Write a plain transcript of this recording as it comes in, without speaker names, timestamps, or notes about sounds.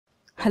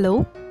Hello,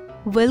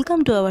 welcome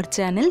to our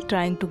channel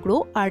trying to grow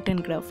art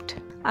and craft.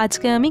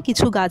 আজকে আমি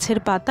কিছু গাছের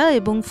পাতা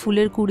এবং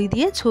ফুলের কুঁড়ি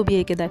দিয়ে ছবি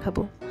এঁকে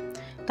দেখাবো।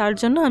 তার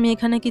জন্য আমি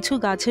এখানে কিছু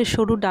গাছের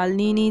সরু ডাল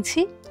নিয়ে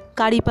নিয়েছি,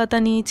 কারি পাতা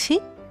নিয়েছি,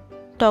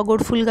 টগর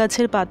ফুল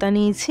গাছের পাতা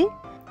নিয়েছি,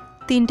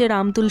 3টে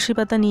রাম তুলসী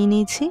পাতা নিয়ে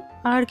নিয়েছি,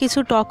 আর কিছু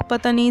টক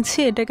পাতা নিয়েছি।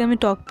 এটাকে আমি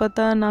টক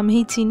পাতা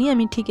নামেই চিনি,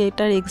 আমি ঠিক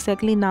এটার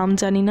এক্স্যাক্টলি নাম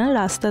জানি না।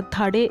 রাস্তার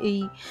ধারে এই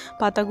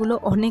পাতাগুলো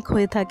অনেক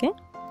হয়ে থাকে।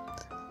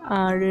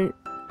 আর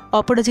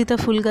অপরাজিতা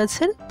ফুল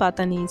গাছের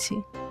পাতা নিয়েছি,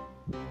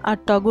 আর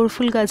টগর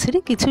ফুল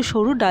গাছেরই কিছু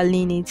সরু ডাল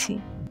নিয়ে নিয়েছি।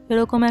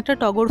 এরকম একটা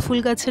টগর ফুল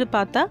গাছের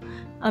পাতা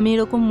আমি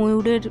এরকম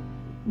ময়ূরের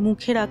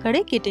মুখের আকারে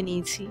কেটে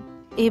নিয়েছি।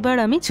 এবার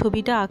আমি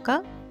ছবিটা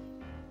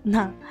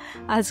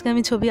আজকে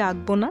আমি ছবি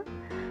আঁকবো না,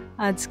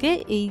 আজকে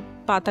এই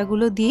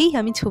পাতাগুলো দিয়েই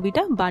আমি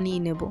ছবিটা বানিয়ে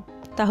নেব।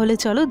 তাহলে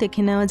চলো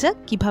দেখে নেওয়া যাক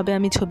কিভাবে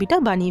আমি ছবিটা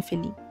বানিয়ে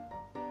ফেলি।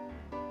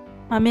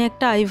 আমি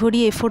একটা আইভরি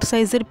A4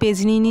 সাইজের পেজ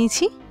নিয়ে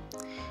নিয়েছি।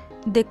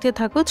 দেখতে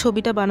থাকো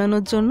ছবিটা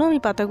বানানোর জন্য আমি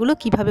পাতাগুলো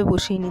কিভাবে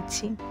বসিয়ে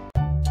নিচ্ছি।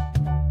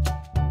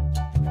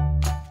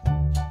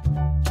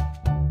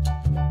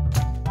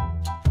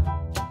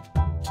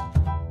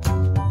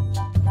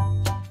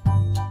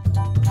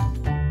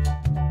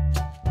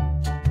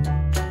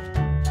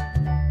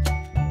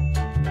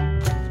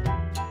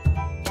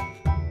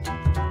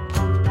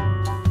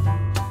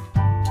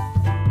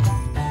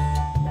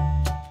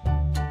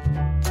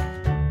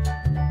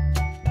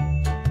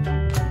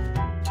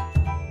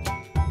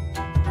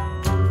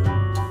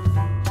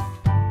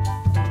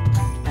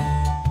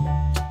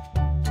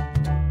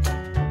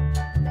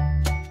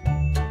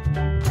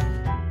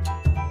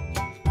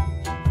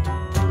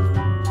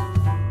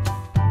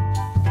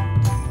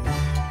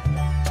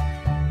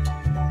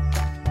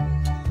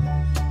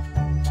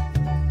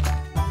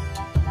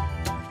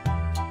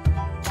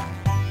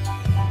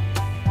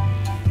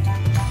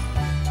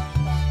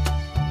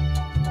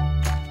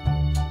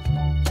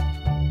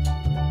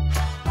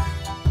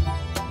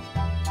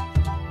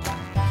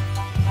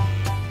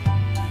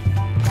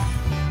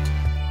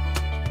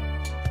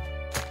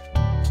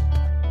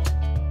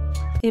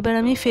 এবার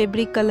আমি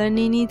ফেব্রিক কালার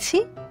নিয়ে নিয়েছি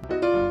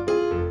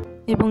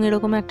এবং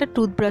এরকম একটা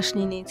টুথব্রাশ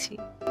নিয়ে নিয়েছি।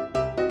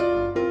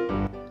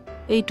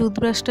 এই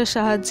টুথব্রাশটার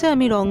সাহায্যে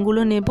আমি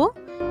রঙগুলো নেব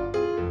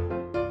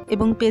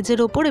এবং পেজের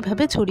ওপর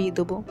এভাবে ছড়িয়ে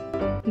দেবো।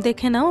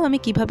 দেখে নাও আমি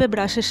কিভাবে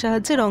ব্রাশের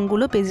সাহায্যে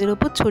রঙগুলো পেজের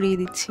ওপর ছড়িয়ে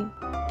দিচ্ছি।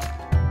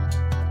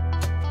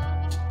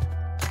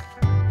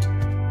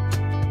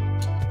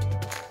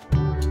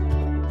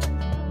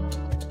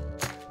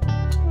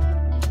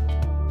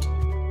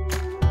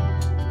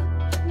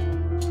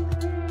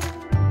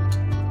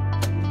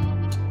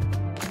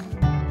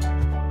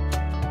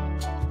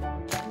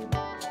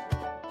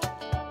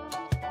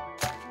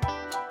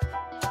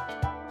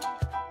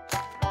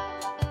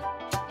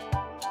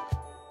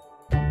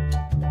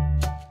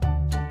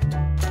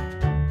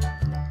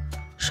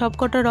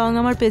 সবকটা রং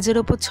আমার পেজের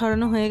ওপর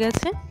ছড়ানো হয়ে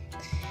গেছে।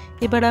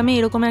 এবার আমি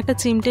এরকম একটা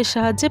চিমটের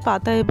সাহায্যে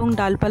পাতা এবং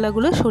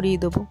ডালপালাগুলো সরিয়ে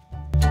দেবো।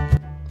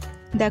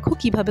 দেখো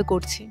কিভাবে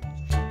করছি।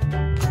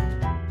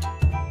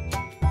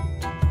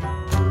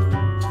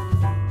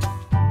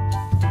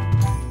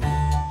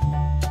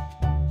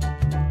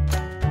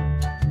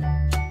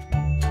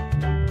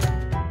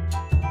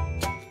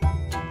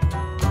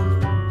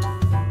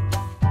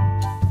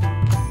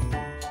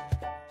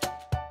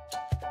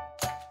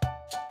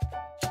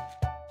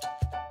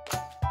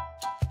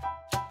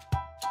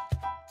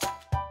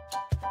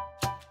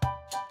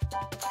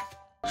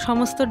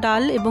 সমস্ত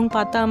ডাল এবং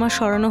পাতা আমার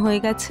সরানো হয়ে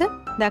গেছে।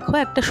 দেখো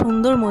একটা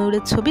সুন্দর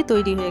ময়ূরের ছবি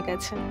তৈরি হয়ে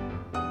গেছে।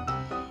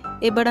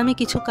 এবার আমি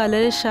কিছু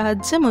কালারের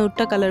সাহায্যে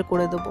ময়ূরটা কালার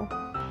করে দেবো।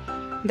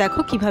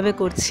 দেখো কিভাবে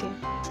করছি।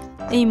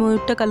 এই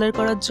ময়ূরটা কালার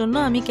করার জন্য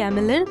আমি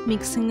ক্যামেলের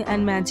mixing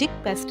and magic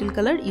pastel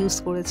colour use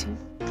করেছি।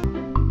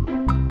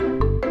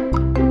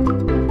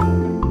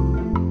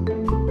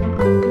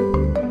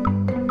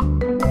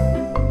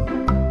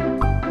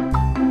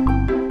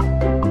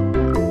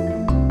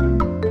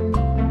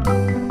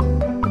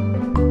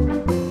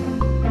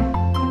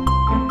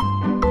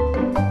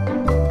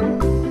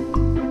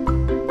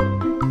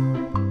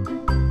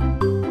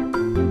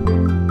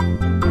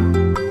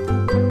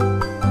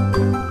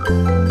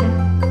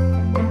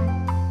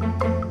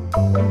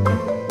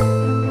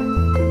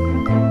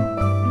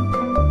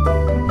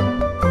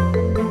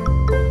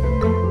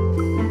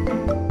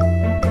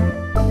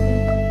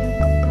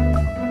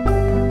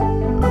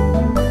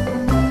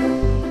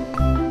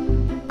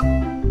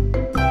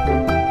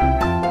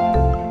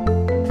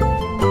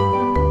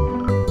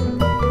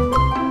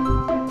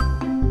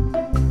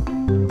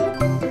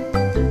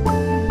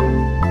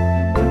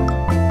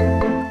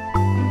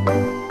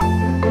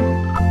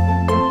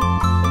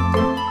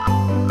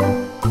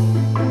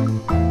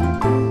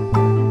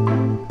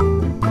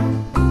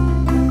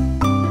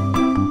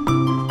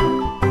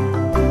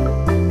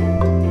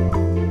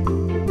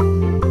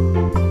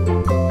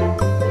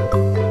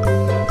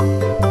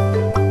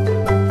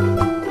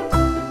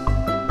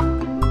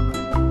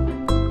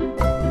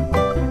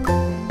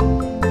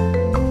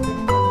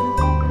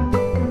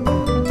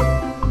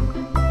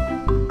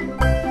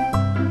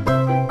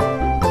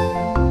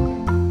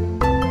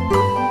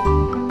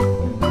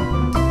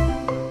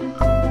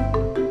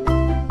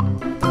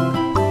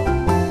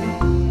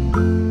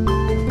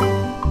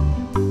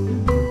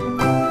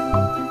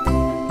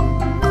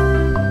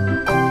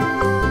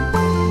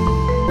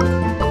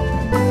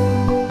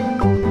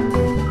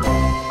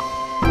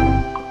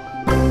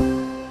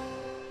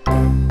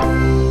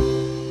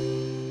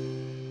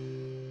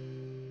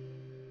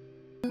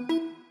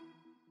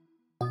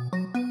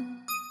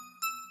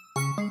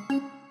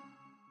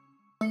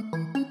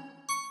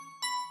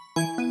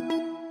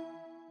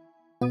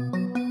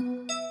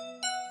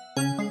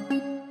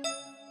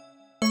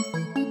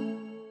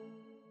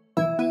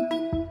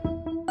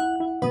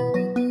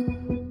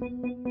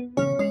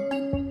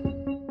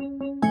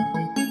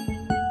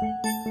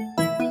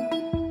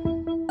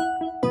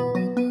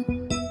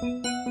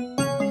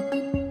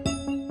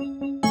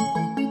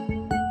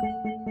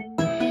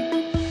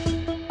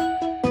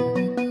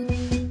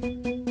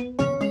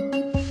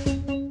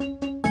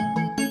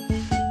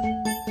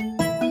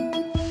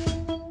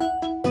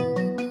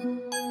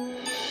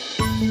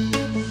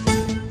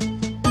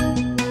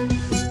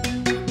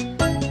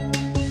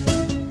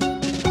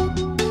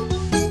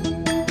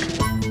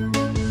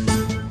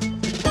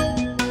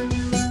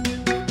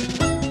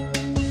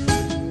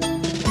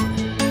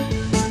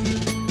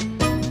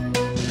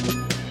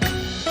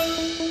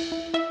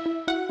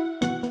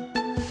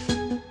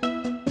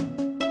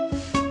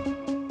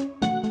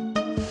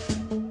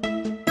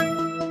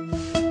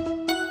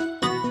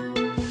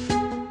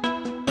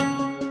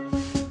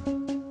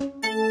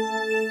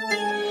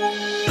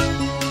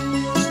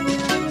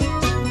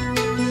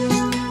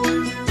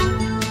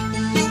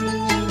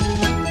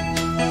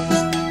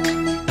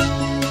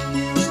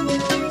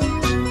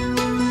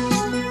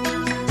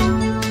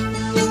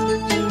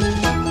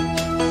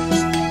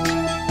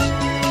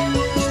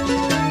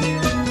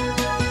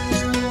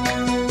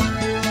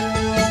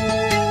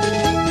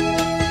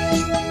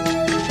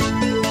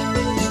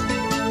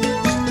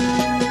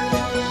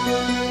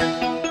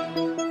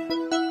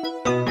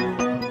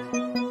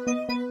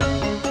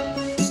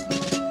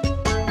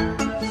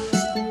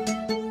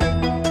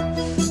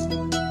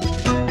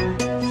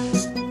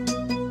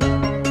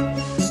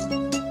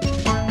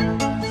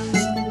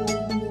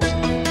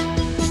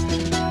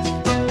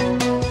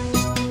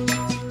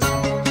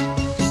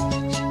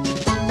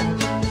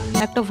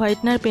 একটা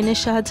হোয়াইটনার পেনের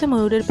সাহায্যে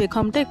ময়ূরের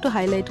পেখমটা একটু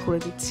হাইলাইট করে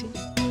দিচ্ছি।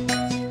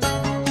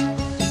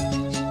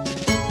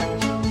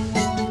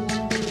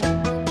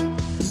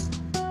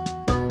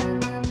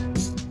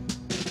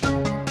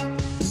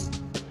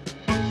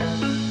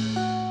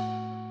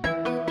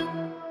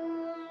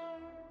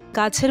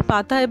 গাছের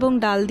পাতা এবং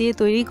ডাল দিয়ে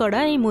তৈরি করা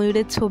এই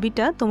ময়ূরের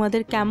ছবিটা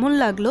তোমাদের কেমন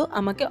লাগলো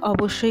আমাকে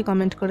অবশ্যই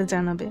কমেন্ট করে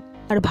জানাবে।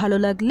 আর ভালো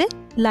লাগলে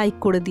লাইক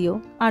করে দিও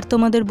আর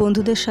তোমাদের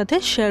বন্ধুদের সাথে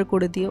শেয়ার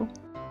করে দিও।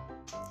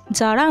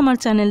 যারা আমার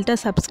চ্যানেলটা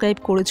সাবস্ক্রাইব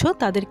করেছো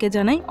তাদেরকে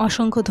জানাই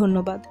অসংখ্য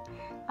ধন্যবাদ।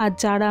 আর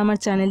যারা আমার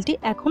চ্যানেলটি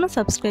এখনও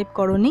সাবস্ক্রাইব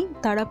করোনি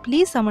তারা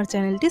প্লিজ আমার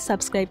চ্যানেলটি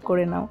সাবস্ক্রাইব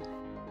করে নাও,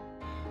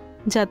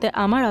 যাতে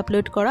আমার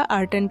আপলোড করা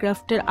আর্ট অ্যান্ড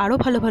ক্রাফটের আরও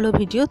ভালো ভালো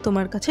ভিডিও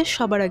তোমার কাছে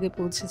সবার আগে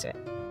পৌঁছে যায়।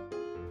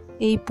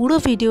 এই পুরো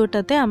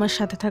ভিডিওটাতে আমার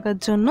সাথে থাকার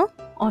জন্য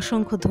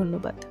অসংখ্য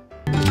ধন্যবাদ।